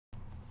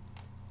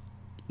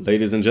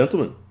Ladies and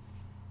gentlemen,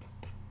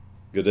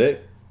 good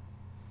day.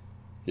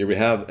 Here we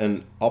have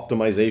an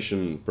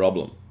optimization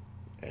problem,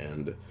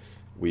 and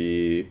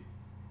we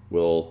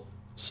will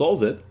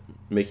solve it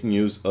making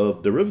use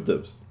of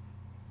derivatives.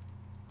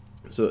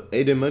 So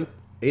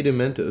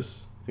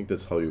Adeimantus, I think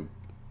that's how you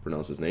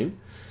pronounce his name,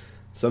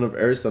 son of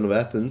Ares, son of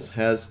Athens,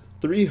 has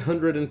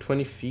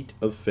 320 feet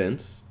of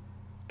fence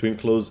to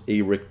enclose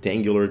a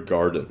rectangular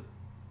garden.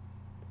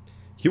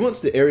 He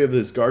wants the area of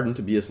this garden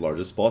to be as large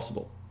as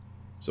possible.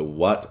 So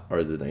what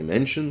are the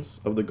dimensions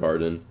of the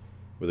garden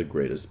with the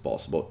greatest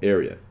possible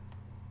area?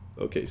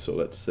 Okay, so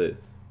let's say,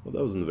 well,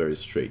 that wasn't very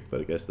straight,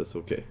 but I guess that's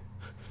okay.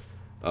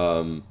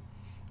 Not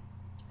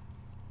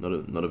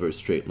a very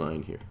straight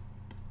line here.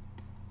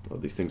 Well,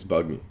 these things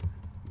bug me.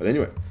 But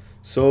anyway,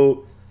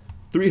 so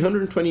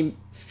 320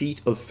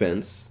 feet of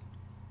fence,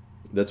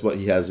 that's what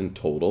he has in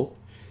total.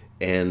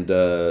 And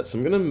so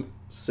I'm going to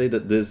say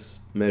that this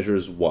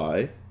measures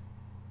y.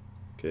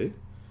 Okay.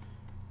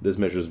 This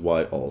measures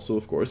y also,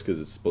 of course, because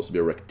it's supposed to be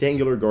a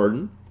rectangular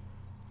garden.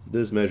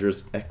 This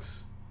measures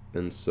x,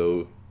 and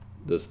so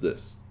does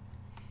this.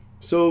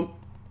 So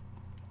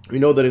we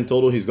know that in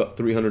total he's got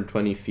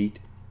 320 feet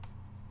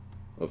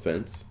of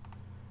fence.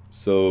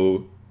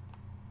 So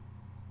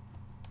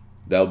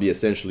that'll be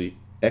essentially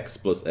x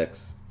plus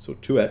x. So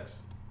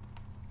 2x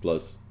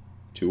plus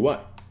 2y.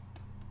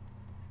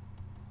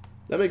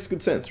 That makes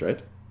good sense,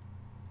 right?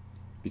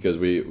 Because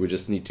we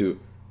just need to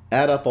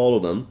add up all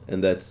of them,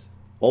 and that's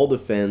all the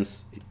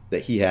fence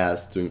that he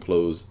has to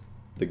enclose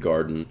the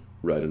garden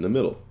right in the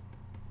middle.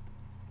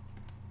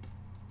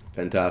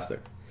 Fantastic.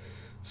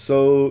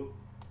 So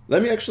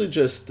let me actually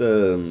just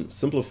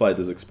simplify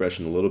this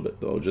expression a little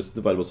bit, though. Just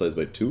divide both sides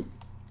by 2.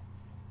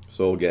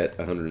 So we'll get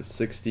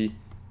 160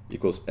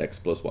 equals x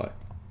plus y.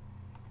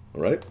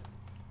 All right?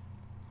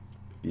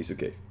 Piece of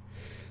cake.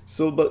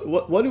 So, but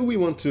what do we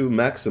want to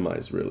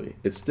maximize, really?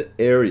 It's the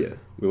area.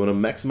 We want to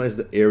maximize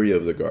the area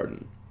of the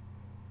garden.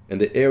 And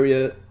the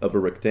area of a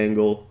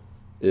rectangle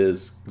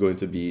is going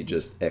to be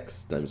just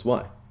x times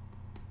y.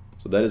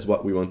 So that is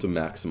what we want to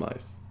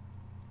maximize.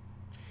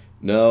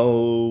 Now,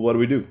 what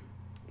do?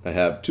 I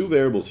have two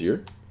variables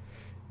here,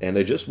 and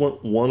I just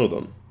want one of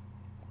them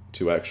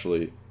to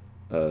actually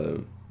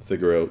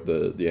figure out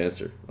the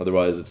answer.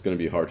 Otherwise, it's going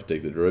to be hard to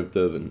take the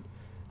derivative,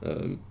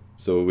 and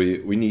so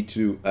we need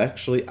to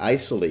actually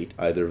isolate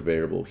either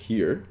variable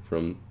here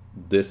from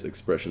this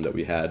expression that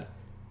we had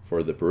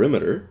for the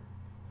perimeter.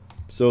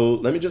 So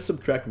let me just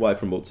subtract y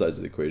from both sides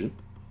of the equation.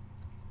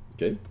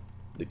 Okay,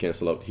 they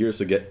cancel out here,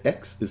 so get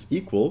x is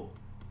equal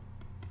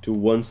to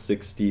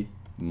 160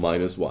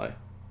 minus y.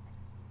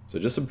 So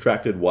I just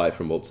subtracted y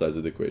from both sides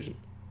of the equation.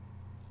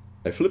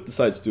 I flipped the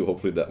sides too,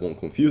 hopefully that won't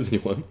confuse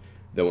anyone.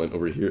 That went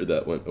over here,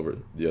 that went over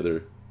the other,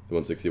 the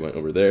 160 went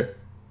over there,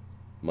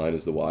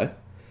 minus the y.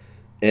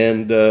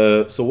 And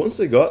so once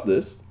I got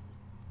this,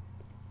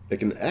 I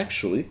can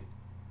actually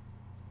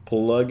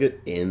plug it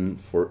in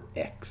for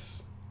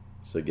x.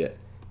 So I get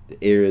the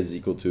area is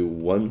equal to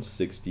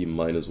 160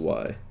 minus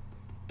y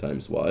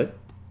times y.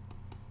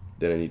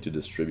 Then I need to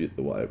distribute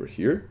the y over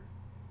here.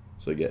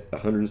 So I get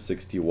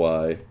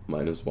 160y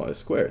minus y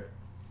squared.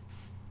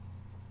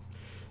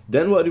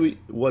 Then what do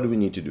we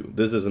need to do?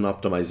 This is an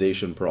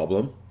optimization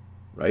problem,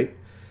 right?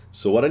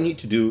 So what I need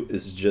to do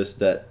is just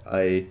that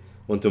I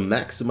want to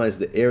maximize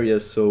the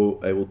area, so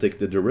I will take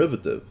the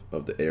derivative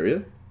of the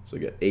area. So I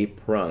get a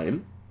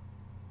prime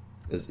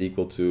is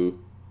equal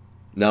to,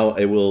 now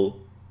I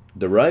will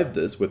derive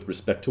this with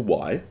respect to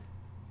y.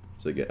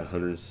 So I get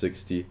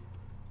 160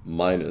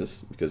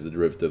 minus, because the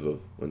derivative of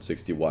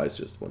 160y is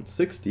just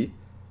 160,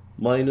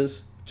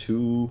 minus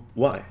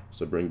 2y.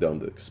 So I bring down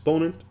the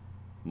exponent,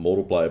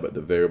 multiply by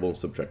the variable, and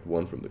subtract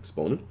 1 from the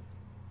exponent.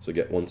 So I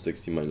get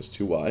 160 minus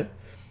 2y.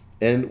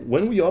 And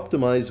when we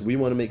optimize, we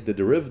want to make the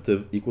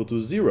derivative equal to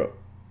 0.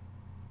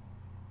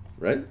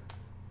 Right?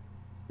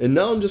 And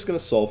now I'm just going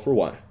to solve for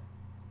y.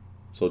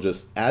 So I'll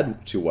just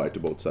add 2y to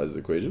both sides of the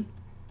equation.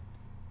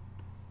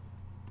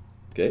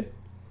 Okay?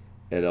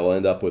 And I'll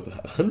end up with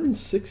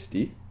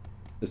 160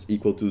 is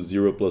equal to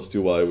 0 plus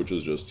 2y, which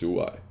is just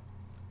 2y.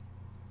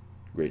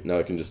 Great, now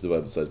I can just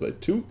divide both sides by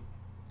 2,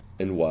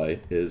 and y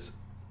is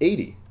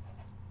 80.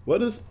 What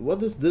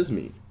does this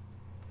mean?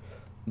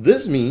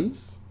 This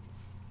means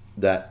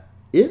that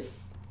if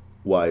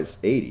y is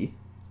 80,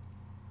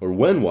 or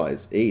when y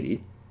is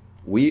 80,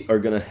 we are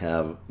going to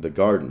have the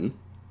garden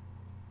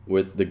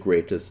with the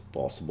greatest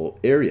possible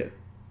area.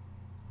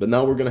 But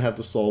now we're going to have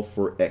to solve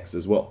for x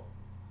as well,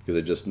 because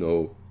I just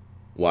know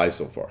y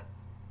so far.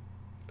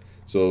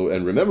 So,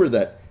 and remember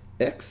that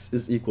x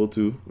is equal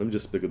to, let me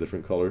just pick a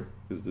different color,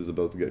 because this is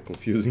about to get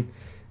confusing.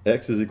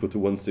 X is equal to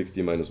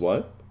 160 minus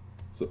y.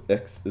 So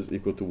x is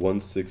equal to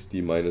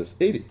 160 minus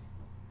 80,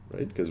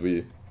 right? Because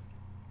we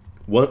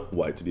want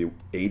y to be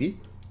 80.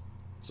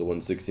 So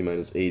 160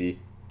 minus 80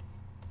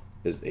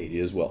 is 80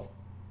 as well.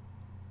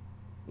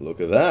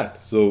 Look at that.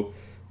 So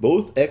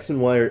both x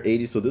and y are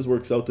 80, so this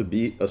works out to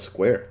be a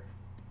square.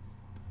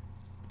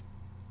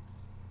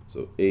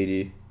 So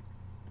 80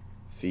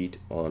 feet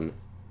on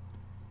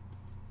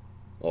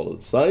all of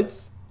the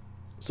sides.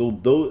 So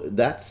though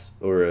that's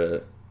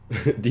or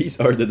these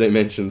are the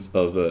dimensions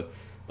of the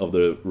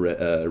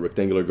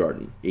rectangular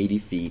garden, 80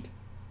 feet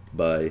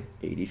by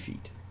 80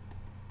 feet.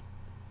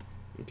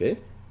 Okay,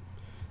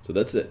 so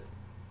that's it.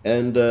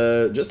 And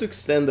just to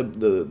extend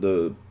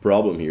the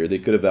problem here, they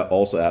could have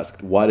also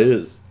asked, what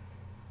is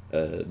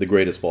the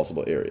greatest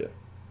possible area?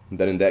 And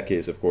then in that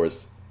case, of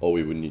course, all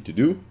we would need to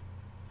do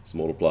is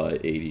multiply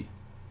 80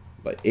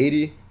 by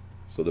 80.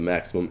 So the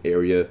maximum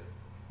area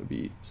would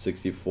be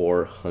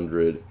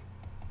 6,400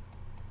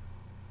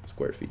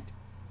 square feet.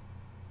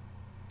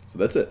 So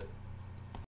that's it.